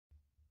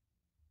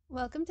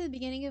Welcome to the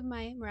beginning of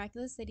my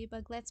Miraculous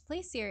Ladybug Let's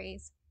Play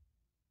series.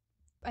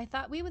 I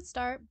thought we would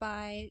start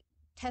by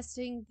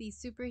testing the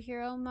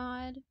superhero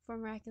mod for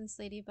Miraculous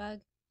Ladybug.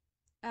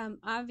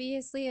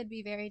 Obviously it'd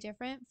be very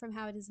different from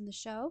how it is in the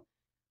show,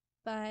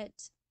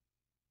 but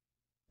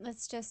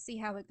let's just see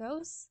how it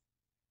goes.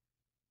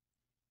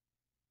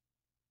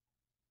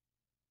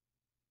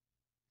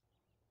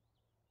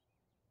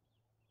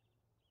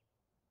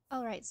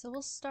 Alright, so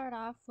we'll start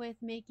off with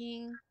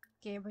making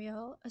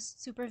Gabriel a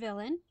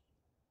supervillain.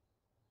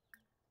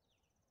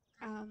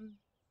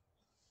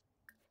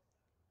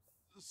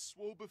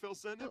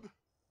 Swobefelsenib?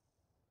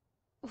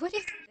 What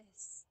is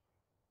this?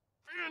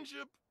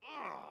 Fanship!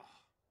 Ugh.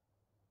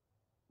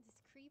 This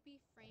creepy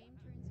frame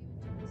turns you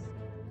into a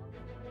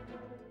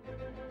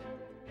supervillain.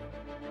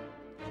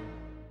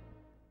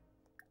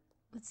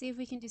 Let's see if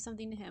we can do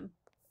something to him.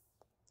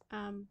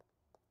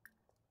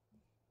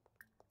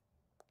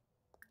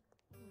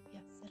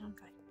 Yeah, set on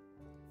fire.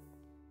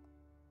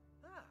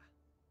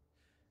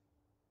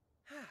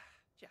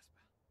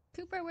 Jasper.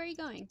 Cooper, where are you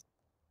going?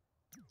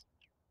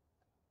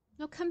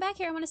 No, come back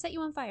here. I want to set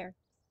you on fire.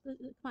 Come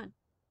on.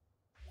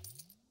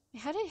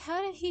 How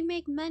did he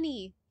make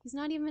money? He's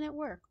not even at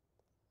work.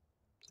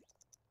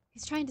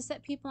 He's trying to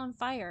set people on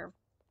fire.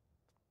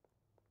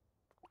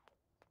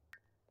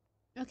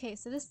 Okay,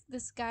 so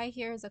this guy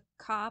here is a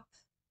cop.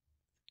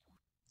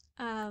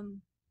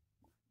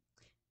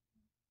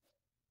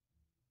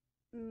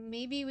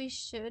 Maybe we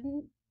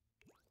shouldn't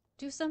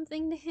do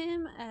something to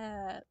him.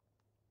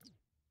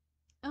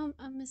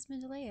 Miss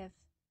Mendeleev.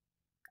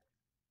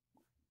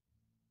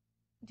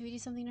 Do we do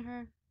something to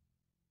her?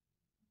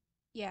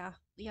 Yeah,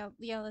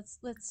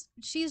 let's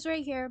she's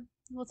right here.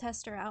 We'll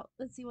test her out.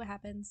 Let's see what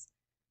happens.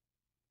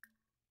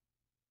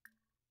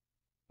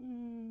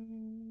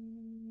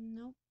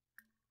 Nope.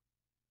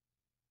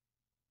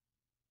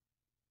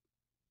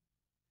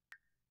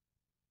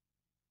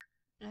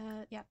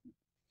 Yeah.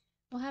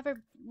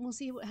 We'll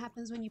see what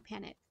happens when you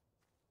panic.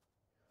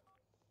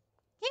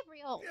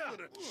 Gabriel!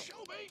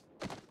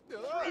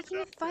 Breaking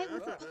a fight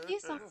with a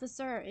police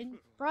officer in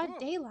broad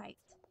daylight.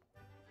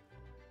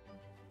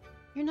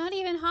 You're not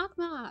even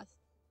Hawkmoth.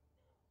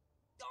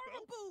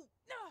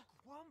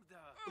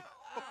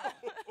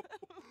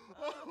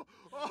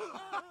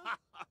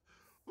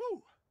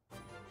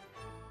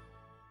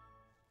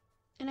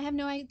 And I have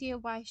no idea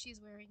why she's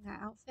wearing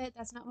that outfit.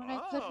 That's not what I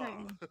put her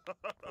in.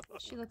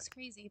 She looks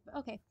crazy, but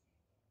okay.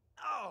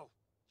 Oh,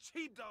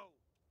 Cheeto.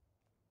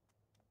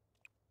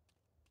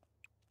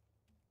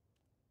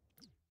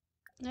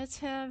 Let's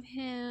have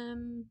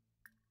him...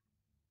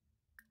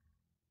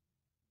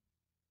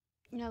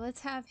 No,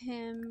 let's have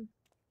him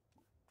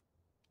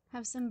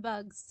have some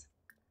bugs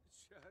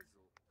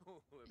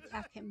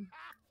attack him.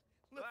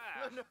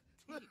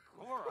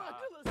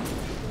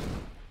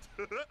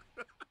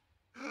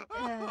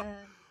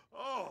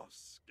 Oh,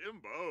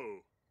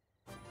 Skimbo.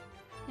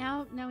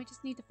 Now we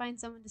just need to find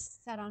someone to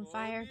set on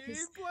fire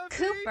because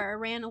Cooper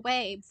ran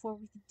away before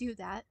we could do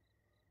that.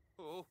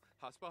 Oh,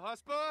 Hospa.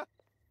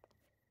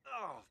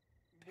 Oh,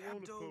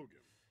 Blown of Pogum.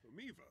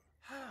 Amiva.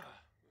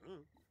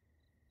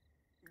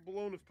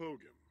 Blown of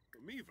Pogum.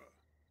 Amiva.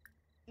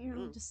 You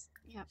know, just,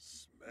 yeah.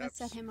 Let's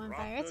set him on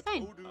fire. It's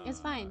fine. It's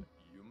fine.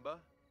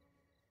 Yumba.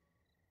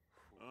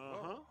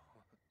 Uh-huh.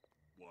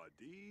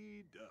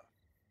 Wadee-da.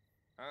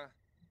 Huh?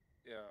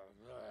 Yeah.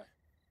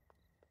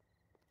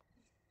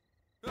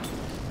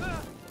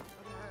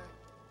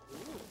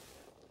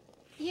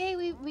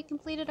 Yay, we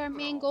completed our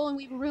main goal and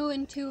we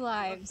ruined 2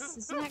 lives.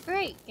 Isn't that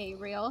great,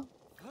 Gabriel?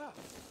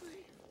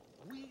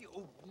 We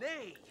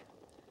obey.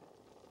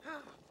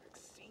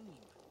 Vaccine.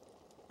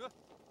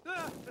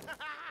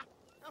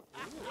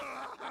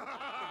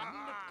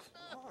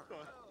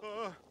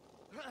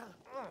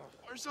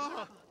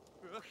 Arzana.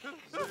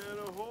 Zan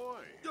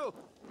ahoy. Yo.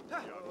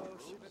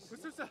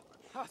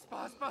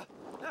 Hospa.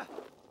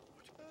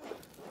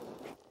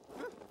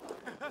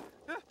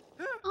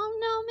 Oh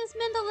no, Miss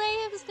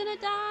Mendeleev is gonna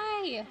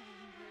die!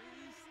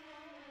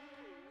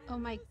 Oh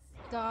my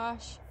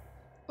gosh.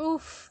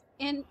 Oof.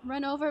 And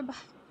run over by...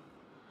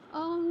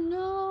 Oh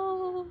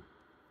no!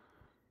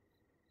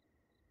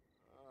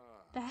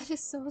 That is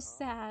so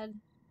sad.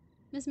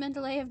 Miss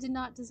Mendeleev did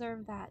not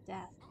deserve that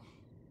death.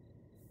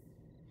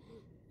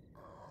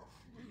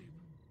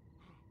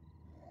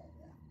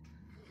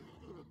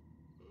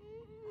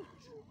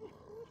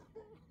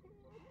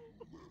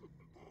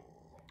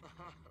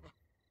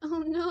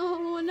 Oh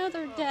no,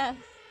 another death.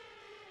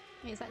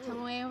 Wait, is that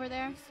Tomoe over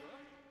there?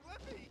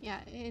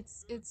 Yeah,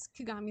 it's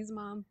Kagami's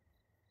mom.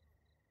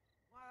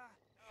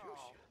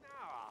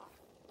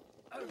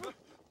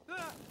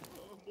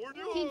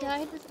 He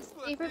died with his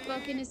favorite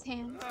book in his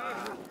hand.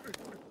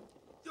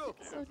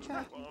 So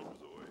tragic.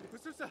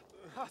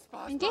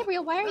 And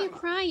Gabriel, why are you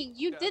crying?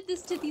 You did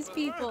this to these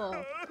people.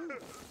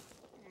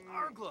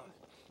 Argla.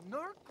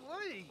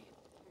 Narglay.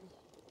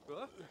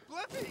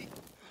 Bleffy.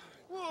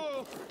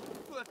 Whoa.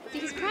 See,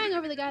 he's crying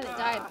over the guy that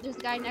died. There's a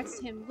guy next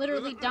to him,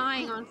 literally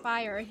dying on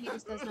fire, and he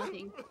just does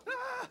nothing.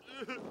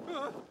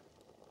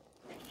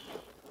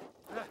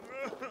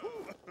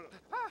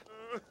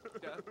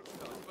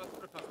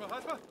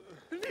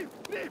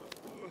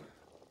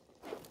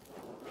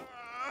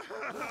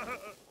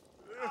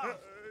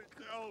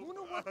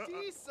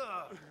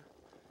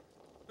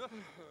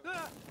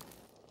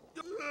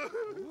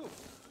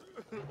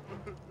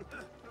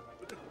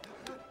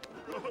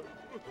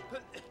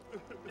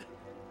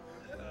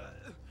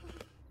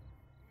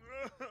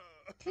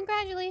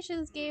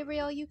 Congratulations,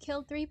 Gabriel. You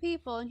killed 3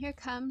 people, and here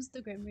comes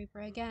the Grim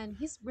Reaper again.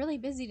 He's really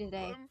busy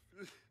today.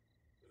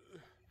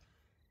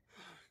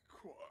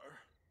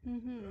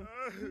 Mm-hmm.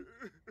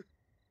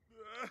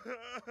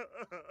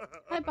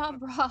 Hi,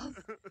 Bob Roth.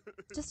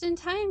 Just in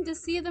time to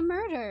see the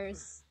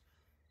murders.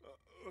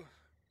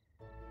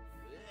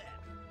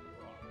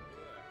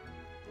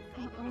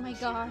 Oh my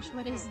gosh,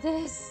 what is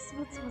this?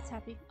 What's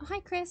happening? Oh, hi,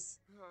 Chris.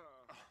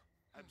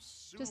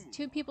 Just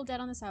 2 people dead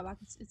on the sidewalk.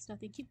 It's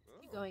nothing. Keep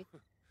going.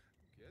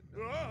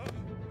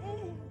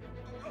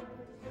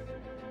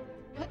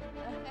 What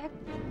the heck?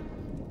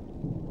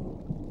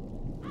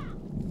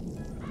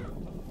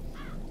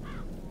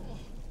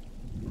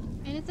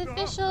 And it's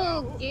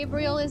official!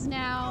 Gabriel is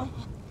now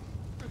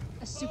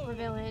a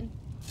supervillain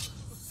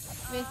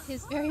with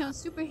his very own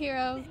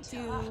superhero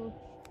to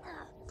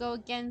go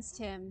against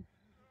him.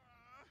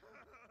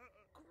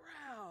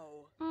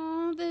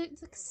 Oh, the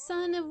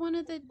son of one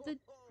of the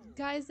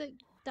guys that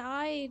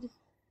died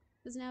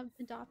is now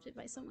adopted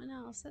by someone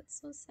else.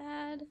 That's so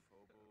sad.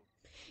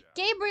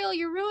 Gabriel,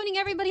 you're ruining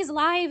everybody's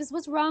lives.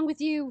 What's wrong with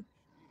you?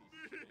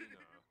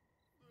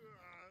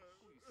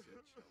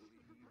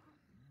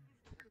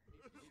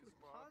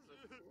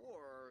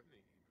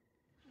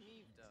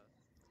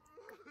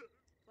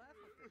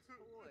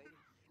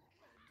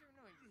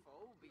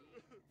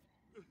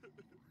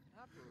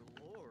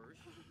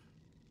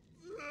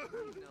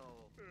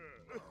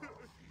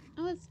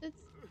 Oh, it's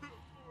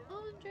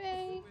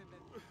Andre,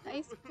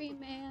 ice cream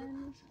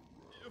man.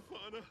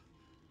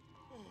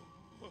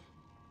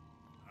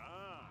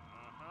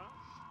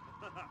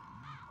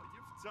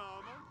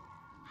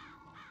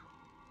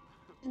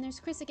 And there's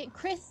Chris again.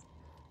 Chris,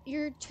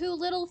 you're too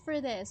little for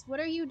this. What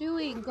are you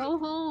doing? Go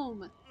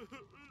home.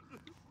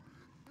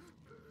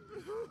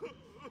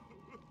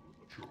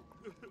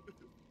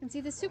 And see,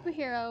 the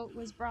superhero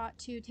was brought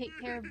to take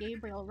care of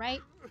Gabriel,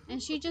 right?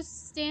 And she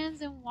just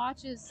stands and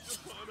watches.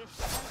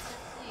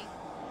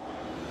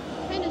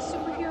 What kind of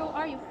superhero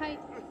are you? Hi,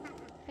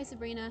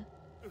 Sabrina.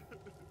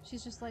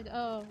 She's just like,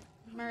 oh,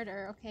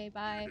 murder. Okay,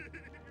 bye.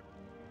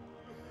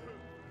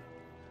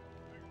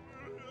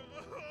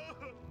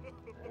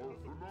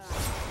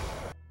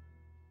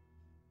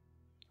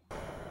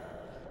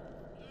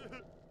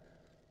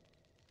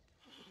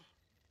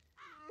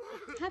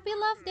 Happy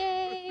Love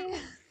Day!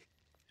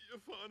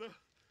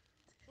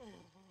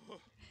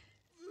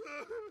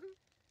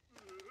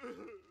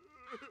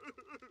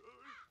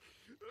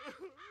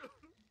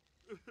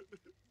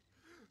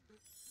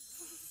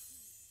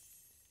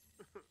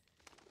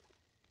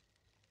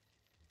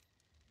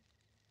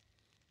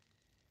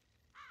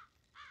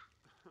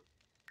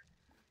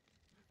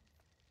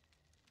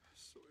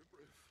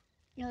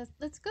 Yeah,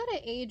 let's go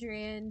to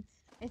Adrian.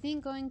 I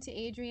think going to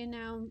Adrian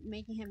now,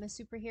 making him a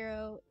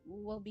superhero,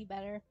 will be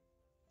better.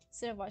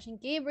 Instead of watching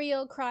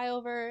Gabriel cry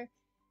over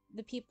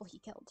the people he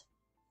killed.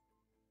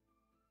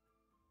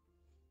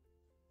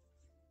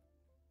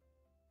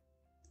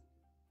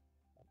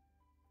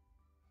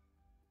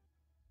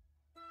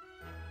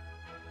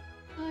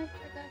 Oh, I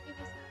forgot he was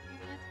not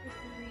here. That's for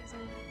some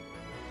reason.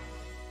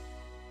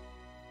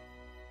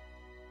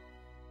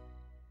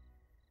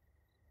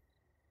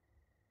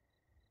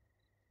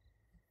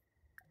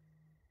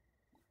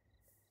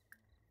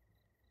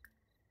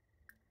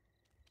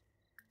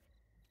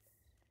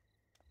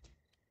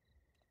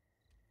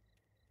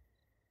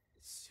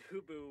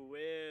 Subu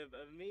with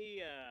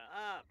Mia.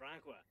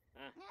 Branqua.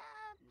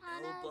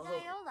 Pana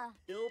Viola.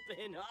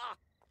 Bilpin.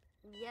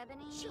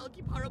 Yebony.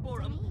 Chunky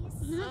Parabora.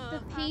 Not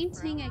the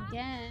painting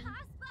again.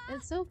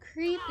 It's so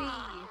creepy.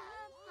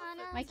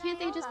 Why can't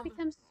they just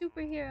become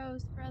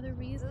superheroes for other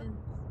reasons?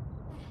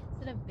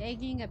 Instead of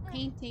begging a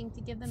painting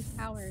to give them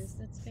powers.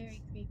 That's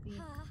very creepy.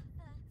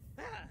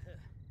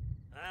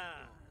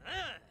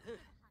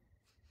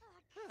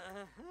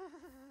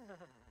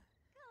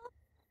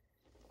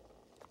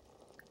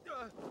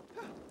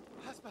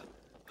 Haspa!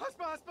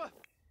 Haspa! Haspa!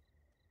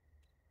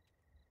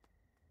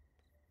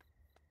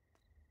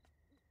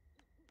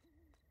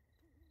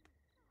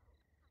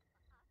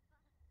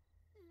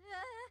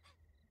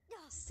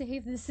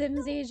 Save the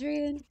Sims,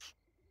 Adrian.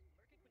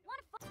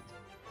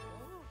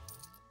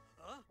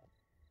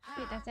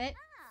 Wait, that's it?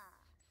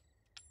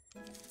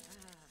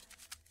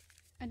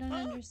 I don't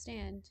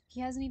understand.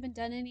 He hasn't even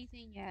done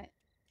anything yet.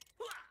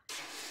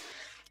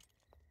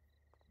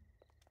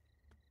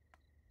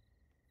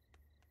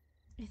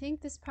 I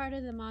think this part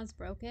of the mod's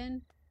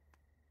broken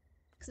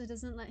because it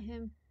doesn't let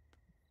him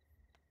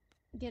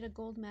get a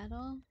gold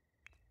medal.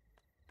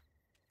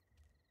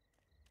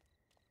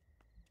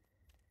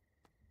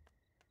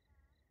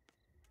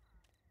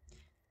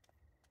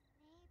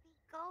 Maybe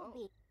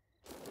Gobi.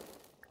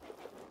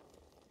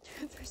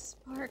 Trevor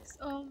Sparks.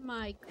 Oh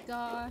my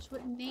gosh.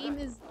 What name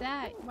is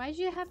that? Why'd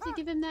you have to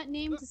give him that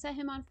name to set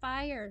him on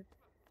fire?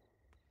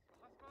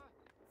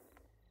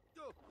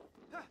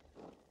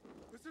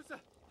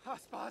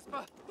 Haspa!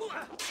 Haspa!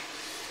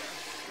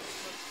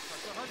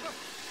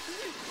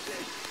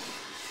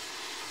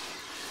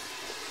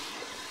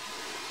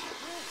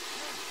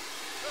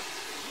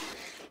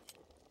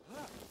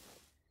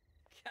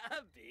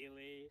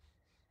 Kabili.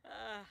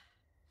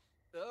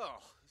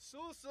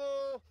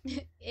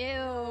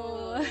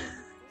 Ew.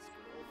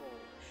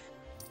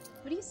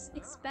 What do you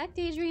expect,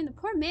 Adrian? The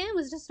poor man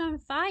was just on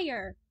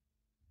fire.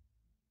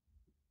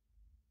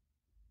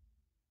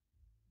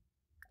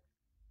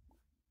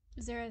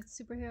 Is there a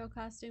superhero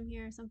costume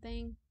here or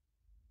something?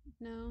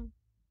 No.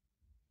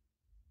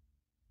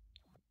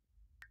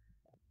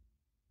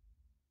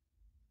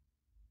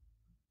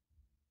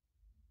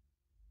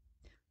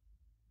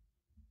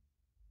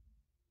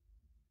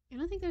 I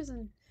don't think there's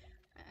an...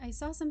 I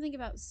saw something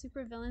about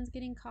supervillains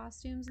getting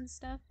costumes and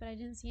stuff, but I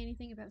didn't see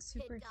anything about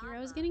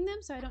superheroes getting them,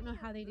 so I don't know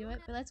how they do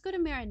it. But let's go to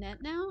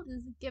Marinette now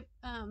and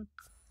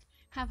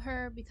have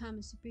her become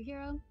a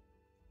superhero.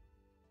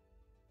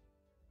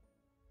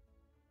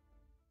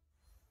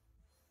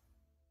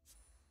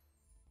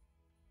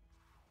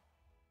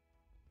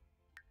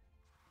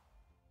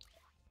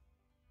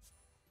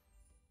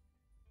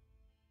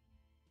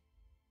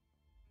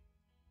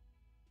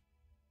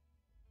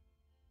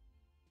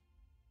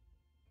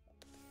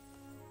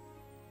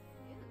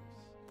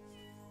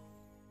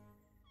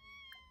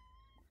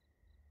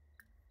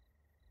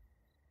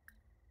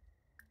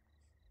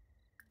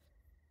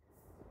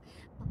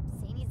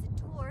 Bobsani's a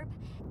torb.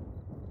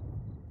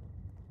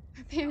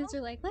 Her parents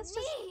are like, let's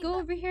just go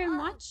over here and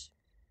watch.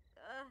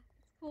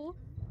 It's cool.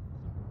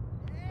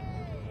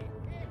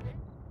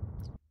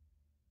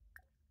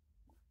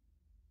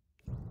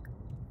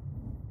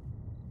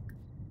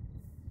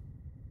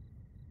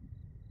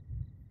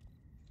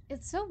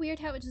 It's so weird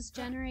how it just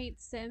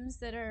generates Sims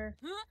that are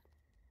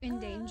in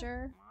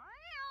danger.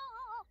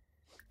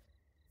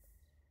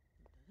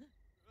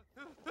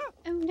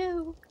 Oh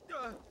no!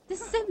 This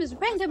Sim is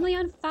randomly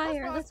on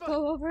fire! Let's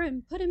go over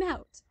and put him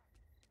out!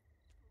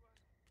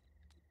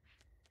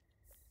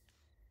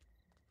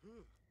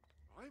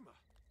 Rima.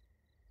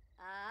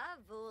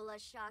 Vula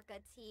Shaka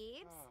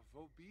Teeps.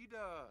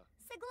 Vobida.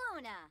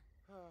 Sigluna.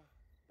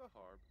 The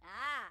harp.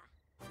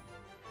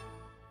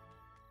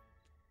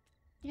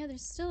 Yeah,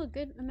 there's still a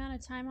good amount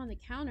of time on the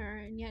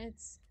counter, and yet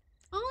it's...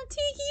 Oh,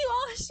 Tiki!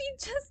 Oh, she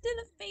just did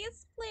a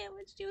face plant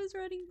when she was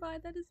running by.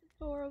 That is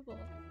adorable.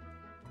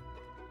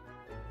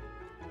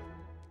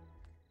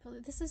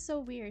 But this is so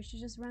weird. She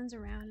just runs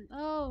around. And,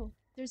 oh,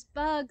 there's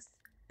bugs.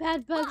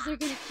 Bad bugs are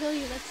gonna kill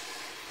you. Let's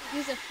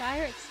use a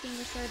fire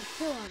extinguisher to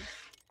kill them.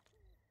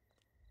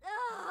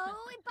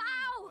 Oh,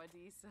 bow!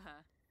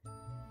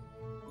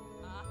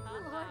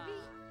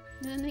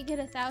 And then they get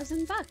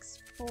 $1,000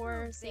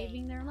 for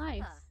saving their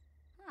life.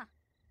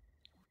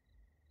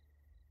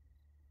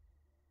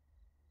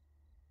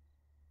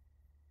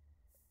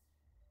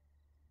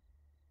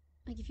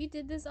 Like, if you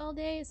did this all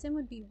day, Sim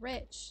would be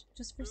rich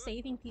just for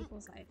saving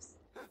people's lives.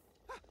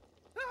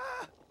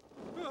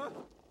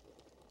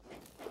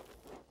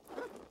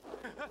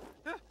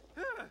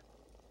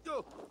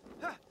 Yo!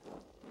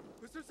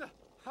 Ususa!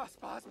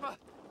 Haspa, haspa!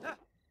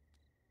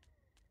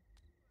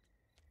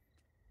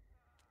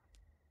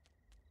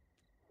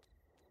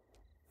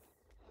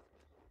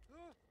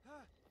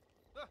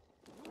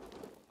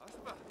 Haspa!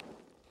 Haspa,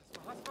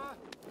 haspa!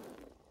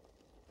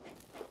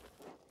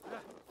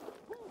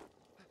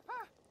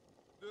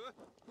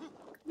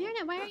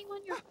 Marinette, why are you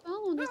on your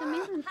phone? There's a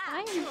man on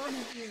fire in front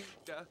of you.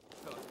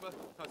 Haspa,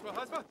 haspa,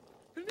 haspa!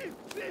 Leave,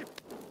 leave!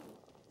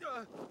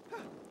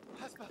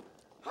 Haspa,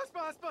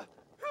 haspa, haspa!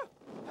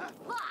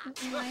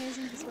 Why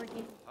isn't this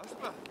working?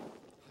 Haspa,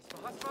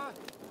 haspa, haspa!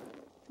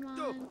 Come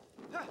on.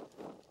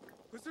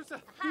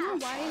 Ususa! Come on,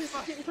 why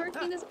isn't it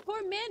working? This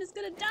poor man is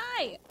gonna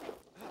die!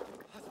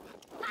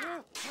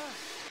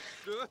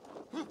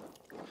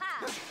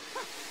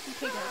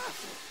 Okay, guys.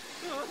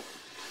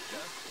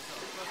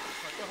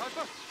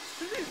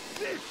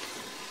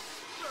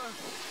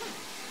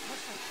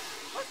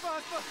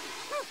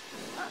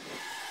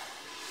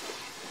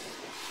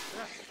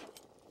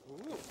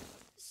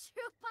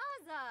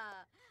 Chupaza!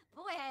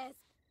 Pues.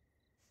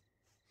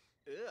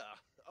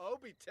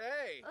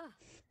 Obite!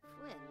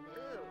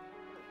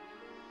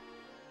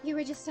 You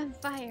were just on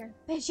fire,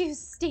 but you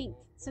stink,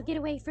 so get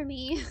away from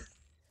me.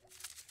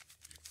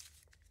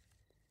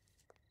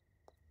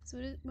 So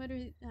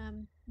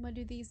what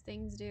do these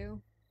things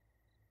do?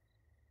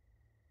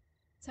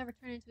 Let's have her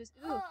turn into a...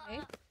 Ooh,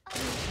 okay.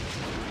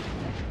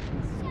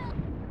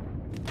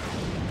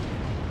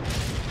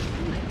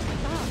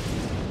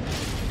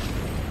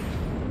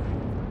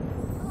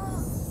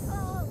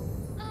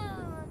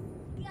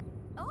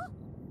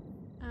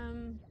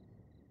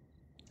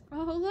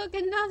 Oh, look,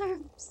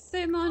 another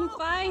Sim on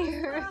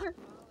fire!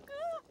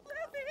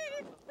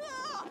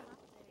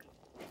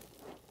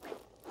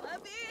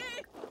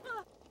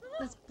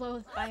 Let's blow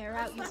the fire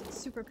out using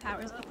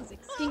superpowers because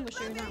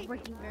extinguishers aren't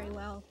working very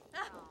well.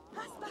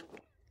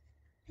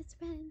 Let's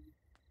run.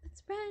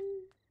 Let's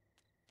run.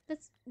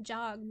 Let's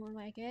jog, more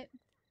like it.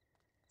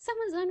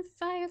 Someone's on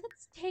fire.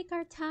 Let's take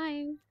our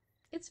time.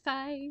 It's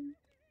fine.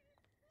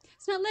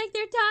 It's not like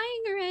they're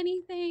dying or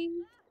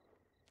anything.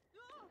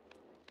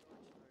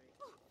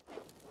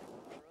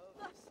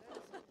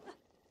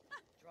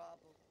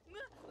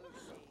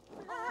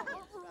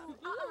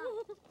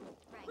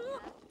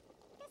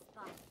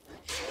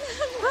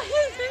 Why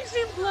doesn't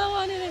she blow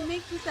on it and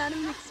make Is that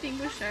an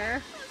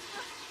extinguisher?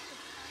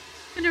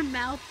 And her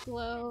mouth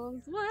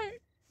glows. What?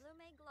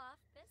 Flume glof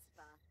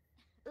bispa.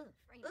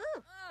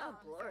 Ooh. Oh,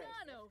 glory.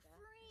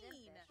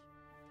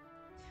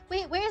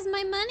 Wait, where's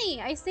my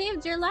money? I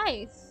saved your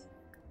life.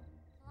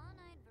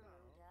 Planide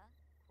Veruda,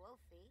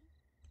 Quofi.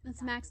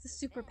 Let's max the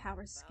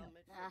superpower skill.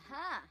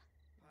 Aha.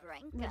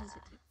 Branka. What does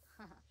it do?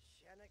 Oh,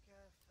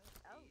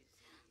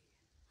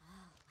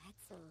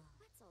 Wetzel.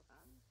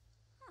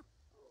 Huh.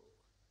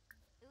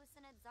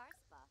 Usanid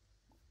Zarspa.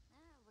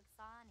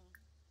 Wixani.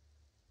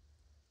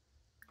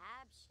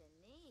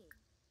 Abshani.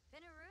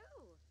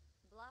 Pinaroo.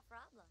 Bluff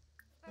Rabla.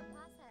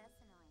 Berpasa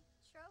Essenoi.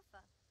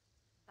 Tropha.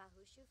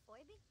 Bahushu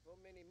Foibi.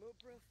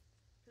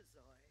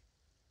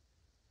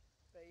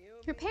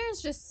 Her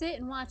parents just sit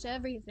and watch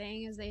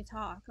everything as they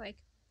talk. Like,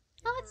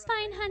 oh, it's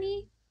fine,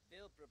 honey.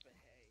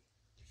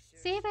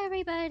 Save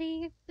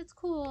everybody. It's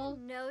cool.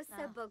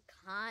 Nosa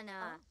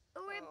Bocana.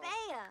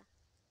 Urbea.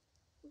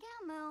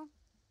 Gamu.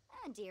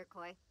 Dear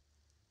Koi.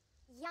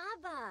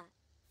 Yaba.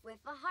 With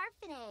a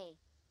harfine.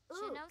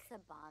 Chinosa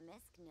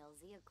Bomisk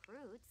Nilzia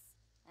Kroots.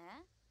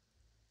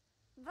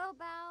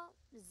 Vobau.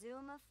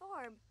 Zuma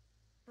Forb.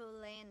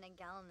 Pule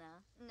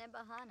Nagalna.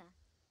 Nebahana.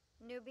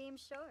 Nubim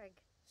Shorg.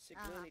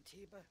 Sigluni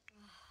Tiba,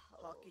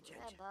 Hockey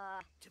Jenja,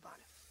 Reba.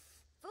 Tabana,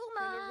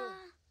 Fuma.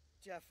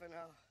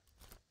 Jeffano,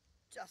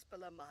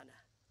 Jaspalamana,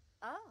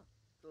 Oh.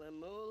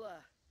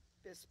 Glamula,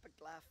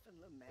 Bispaglaf and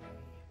Lemay.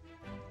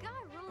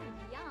 Garu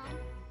Yam.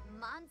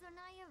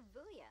 Manzonaya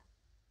Vuya.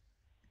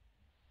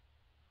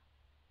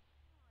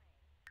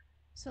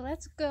 So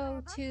let's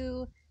go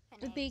to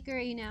the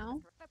bakery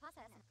now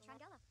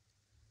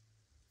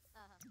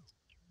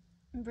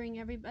and bring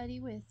everybody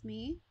with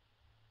me.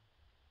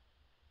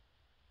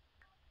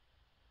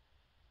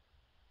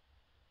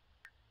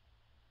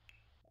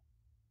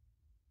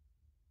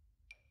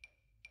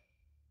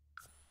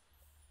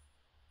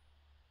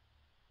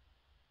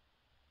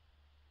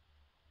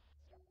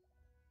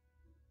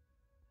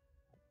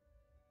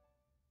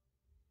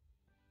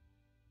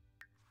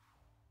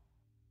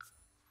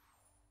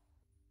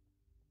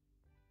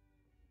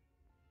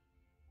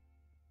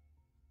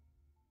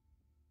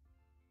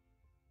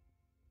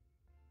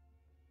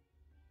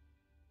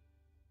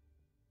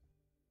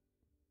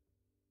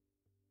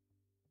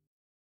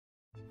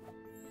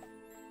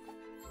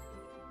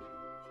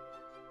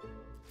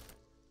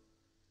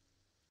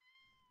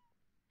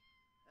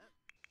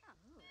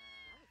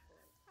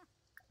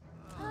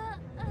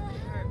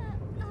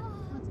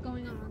 What's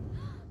going on?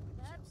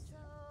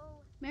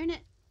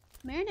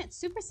 Marinette's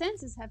super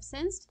senses have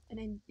sensed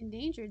an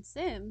endangered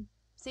sim.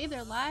 Save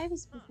their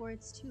lives before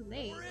it's too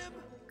late.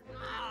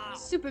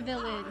 Super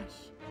villain.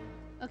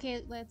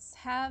 Okay, let's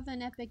have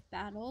an epic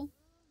battle.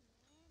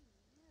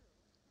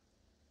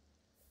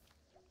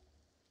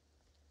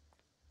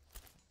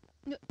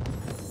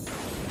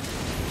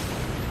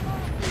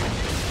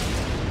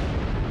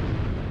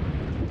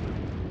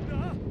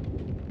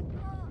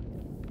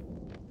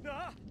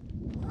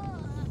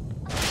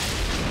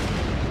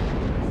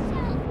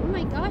 Oh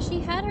my gosh, he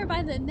had her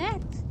by the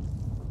neck.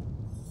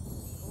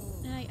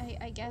 And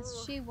I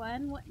guess she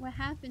won. What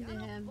happened to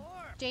him?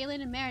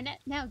 Jalen and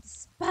Marinette now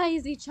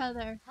despise each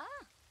other.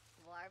 Huh.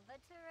 Warba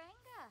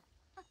Turanga.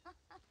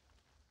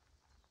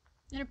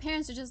 And her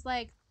parents are just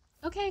like,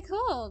 okay,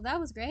 cool, that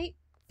was great.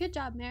 Good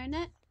job,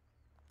 Marinette.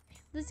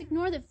 Let's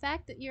ignore the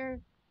fact that you're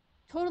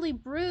totally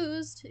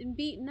bruised and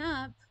beaten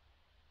up.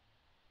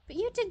 But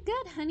you did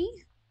good,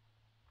 honey.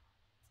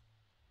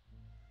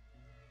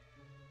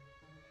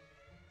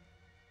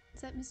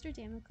 Is that Mr.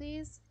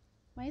 Damocles?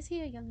 Why is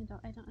he a young adult?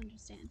 I don't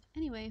understand.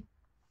 Anyway.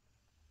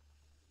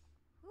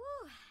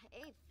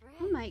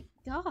 Oh my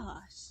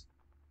gosh.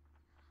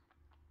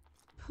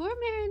 Poor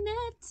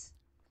Marinette.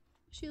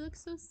 She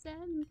looks so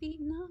sad and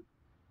beaten up.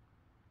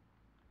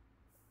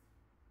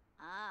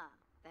 Ah,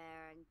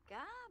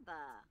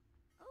 Bergaba.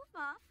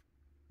 Ufmoff.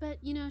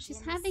 But, you know, she's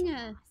having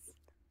a...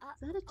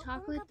 Is that a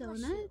chocolate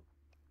donut?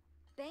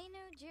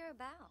 Benu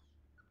Jirabao.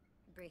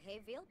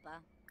 Brihe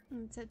Vilpa.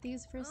 And set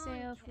these for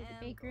sale for the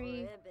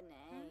bakery.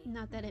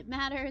 Not that it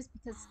matters,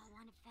 because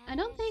I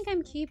don't think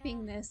I'm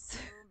keeping this.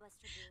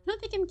 I don't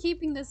think I'm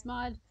keeping this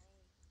mod.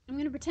 I'm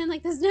gonna pretend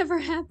like this never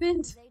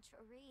happened.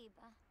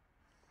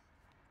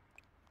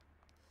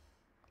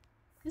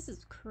 This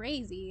is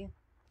crazy.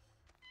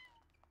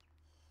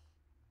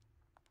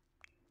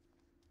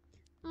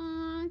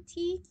 Aw,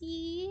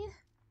 Tiki.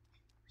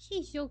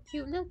 She's so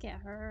cute. Look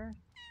at her.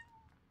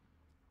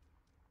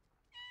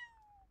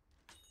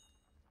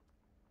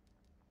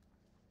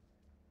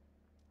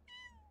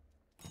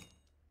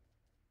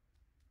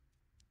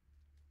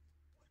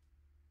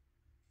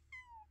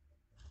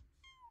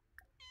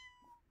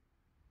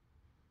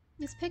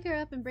 Just pick her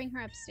up and bring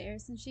her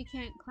upstairs since she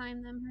can't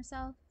climb them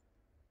herself.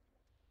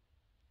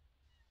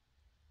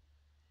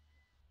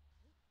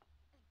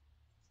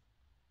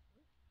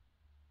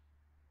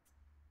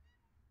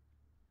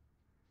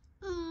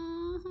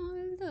 Oh,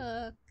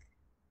 look.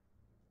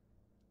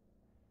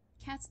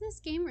 Cats in this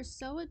game are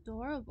so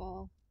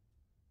adorable.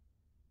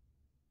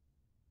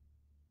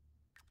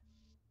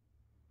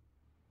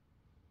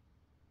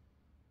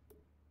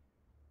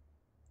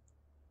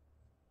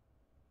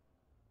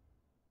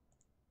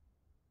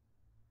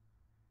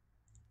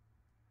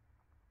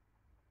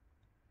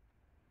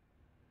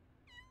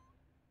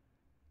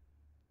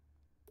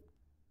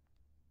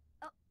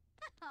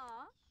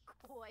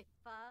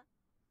 Hoifa.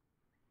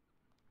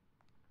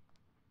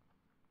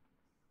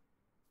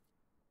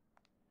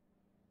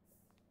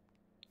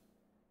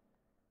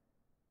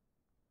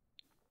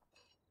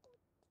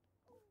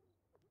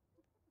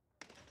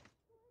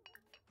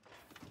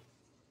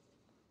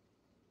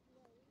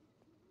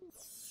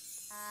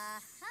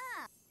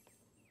 Aha.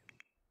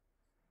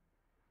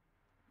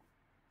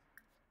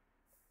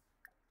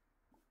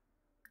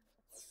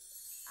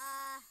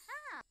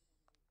 Aha.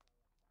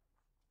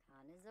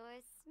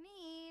 Conazor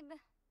Smeeb.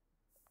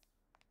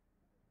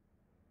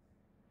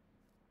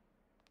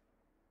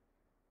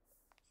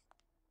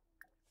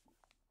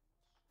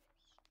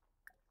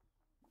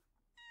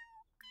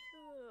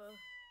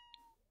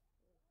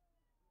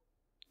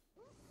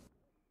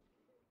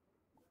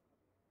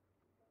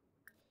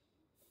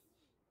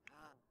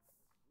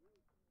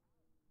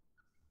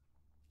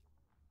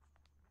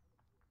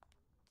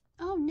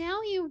 Oh, now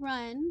you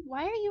run.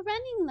 Why are you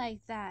running like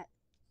that?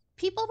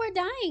 People were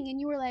dying and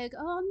you were like,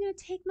 oh, I'm going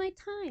to take my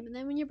time. And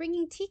then when you're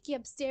bringing Tiki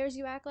upstairs,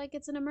 you act like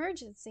it's an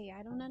emergency.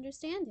 I don't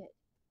understand it.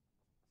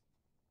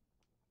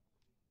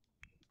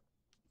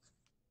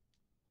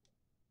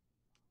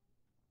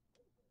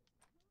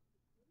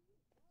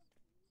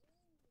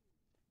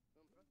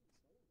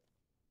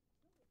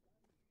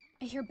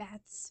 I hear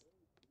bats.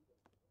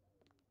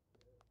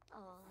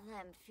 Oh,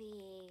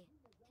 Lemphy.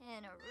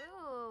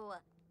 Tinaroo.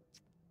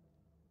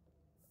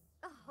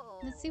 Oh.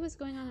 Let's see what's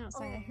going on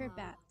outside. I hear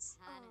bats.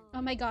 Oh.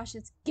 Oh my gosh,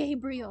 it's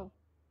Gabriel.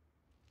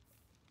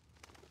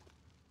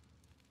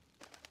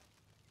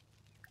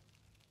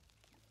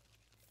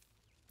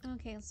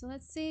 Okay, so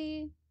let's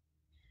see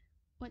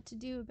what to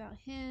do about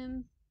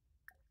him.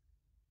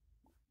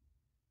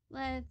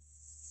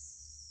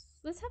 Let's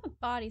have a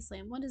body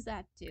slam. What does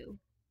that do?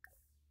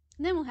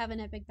 And then we'll have an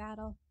epic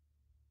battle.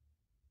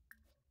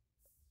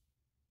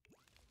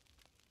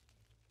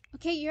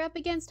 Okay, you're up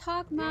against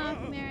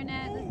Hawkmoth,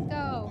 Marinette. Let's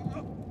go.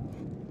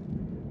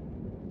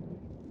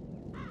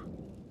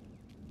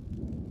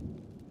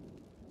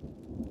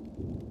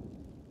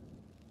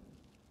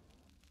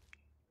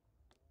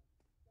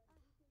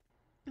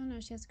 Oh no,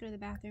 she has to go to the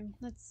bathroom.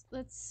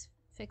 Let's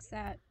fix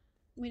that.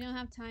 We don't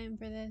have time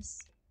for this.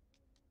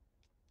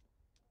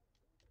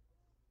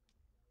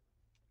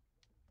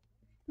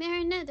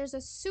 Marinette, there's a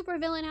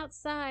supervillain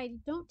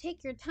outside. Don't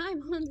take your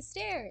time on the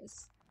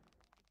stairs.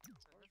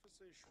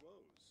 Parfait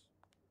schwoes.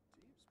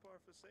 Deeps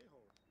parfait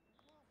home.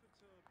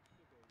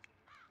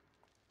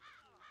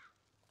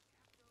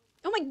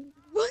 Oh my,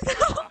 what the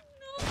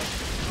no.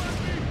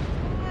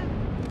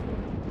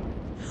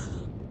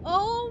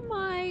 Oh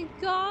my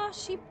gosh,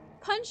 she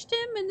punched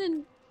him and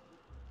then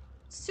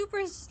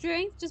super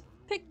strength just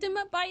picked him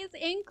up by his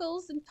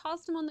ankles and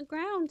tossed him on the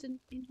ground and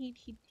he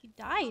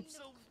died.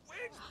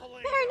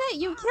 Marinette,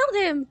 you killed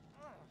him!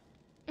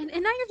 And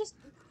now you're just...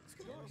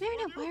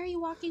 Marinette, why are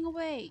you walking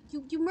away?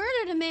 You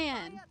murdered a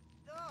man!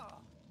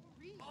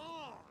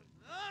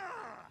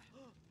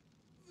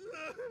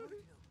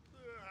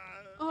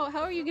 Oh,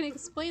 how are you gonna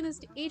explain this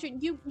to Adrian?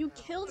 You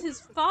killed his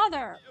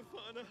father!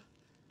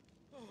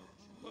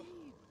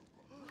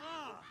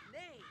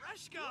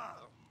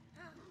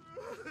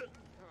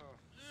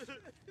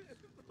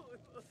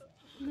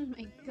 Oh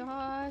my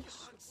gosh.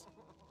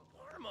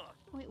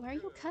 Wait, why are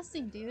you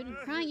cussing, dude? And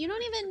crying? You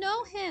don't even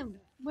know him!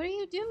 What are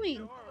you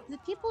doing? The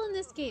people in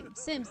this game,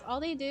 Sims, all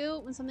they do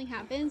when something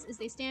happens is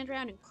they stand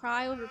around and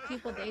cry over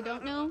people they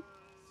don't know.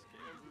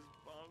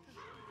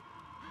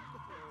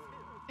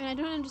 And I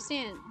don't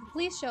understand. The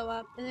police show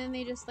up and then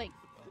they just like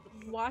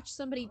watch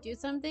somebody do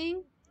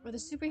something, or the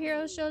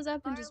superhero shows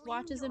up and just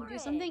watches them do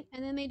something,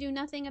 and then they do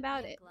nothing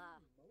about it.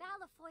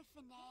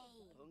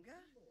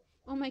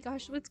 Oh my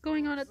gosh, what's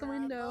going on at the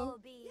window?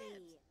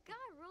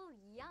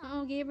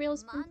 Oh,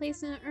 Gabriel's been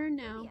placed in an urn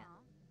now.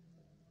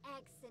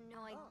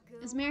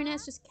 As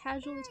Marinette's just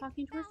casually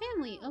talking to her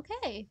family.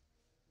 Okay.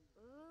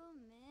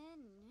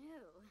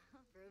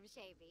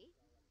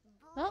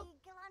 Well,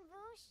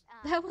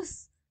 that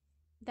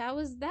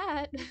was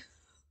that.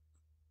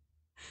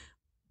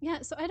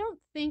 Yeah, so I don't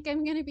think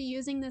I'm going to be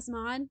using this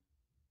mod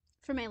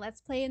for my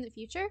Let's Play in the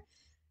future,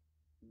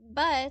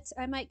 but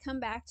I might come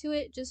back to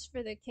it just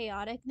for the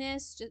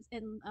chaoticness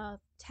and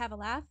to have a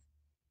laugh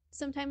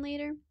sometime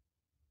later.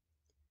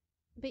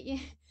 But yeah,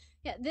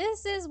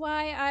 this is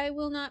why I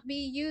will not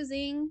be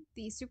using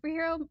the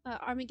superhero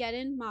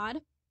Armageddon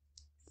mod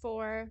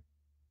for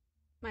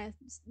my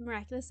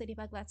Miraculous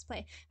Ladybug Let's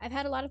Play. I've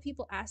had a lot of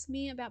people ask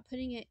me about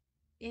putting it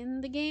in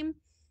the game,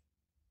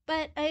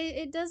 but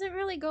it doesn't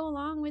really go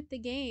along with the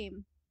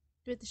game,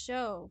 with the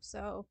show,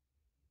 so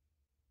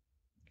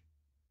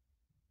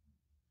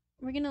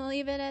we're gonna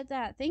leave it at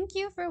that. Thank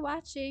you for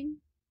watching.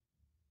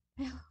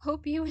 I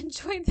hope you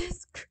enjoyed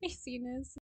this craziness.